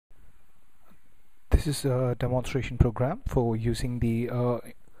This is a demonstration program for using the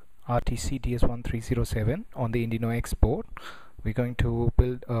RTC DS1307 on the InduinoX board. We're going to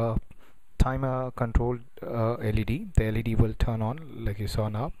build a timer controlled LED. The LED will turn on, like you saw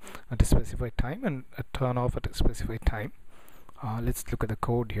now, at a specified time and turn off at a specified time. Let's look at the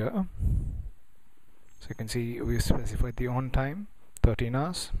code here. So you can see we specified the on time 13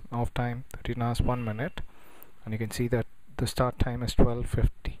 hours, off time 13 hours 1 minute, and you can see that the start time is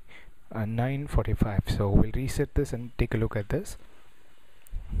 12:50 and 9:45. So we'll reset this and take a look at this.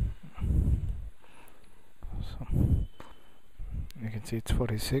 So you can see it's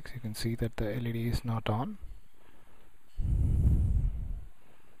 46. You can see that the LED is not on.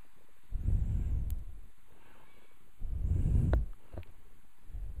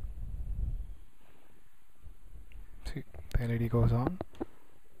 See, the LED goes on.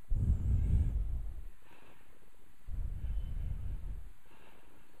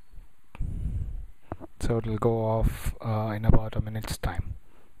 So it will go off in about a minute's time.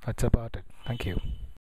 That's about it. Thank you.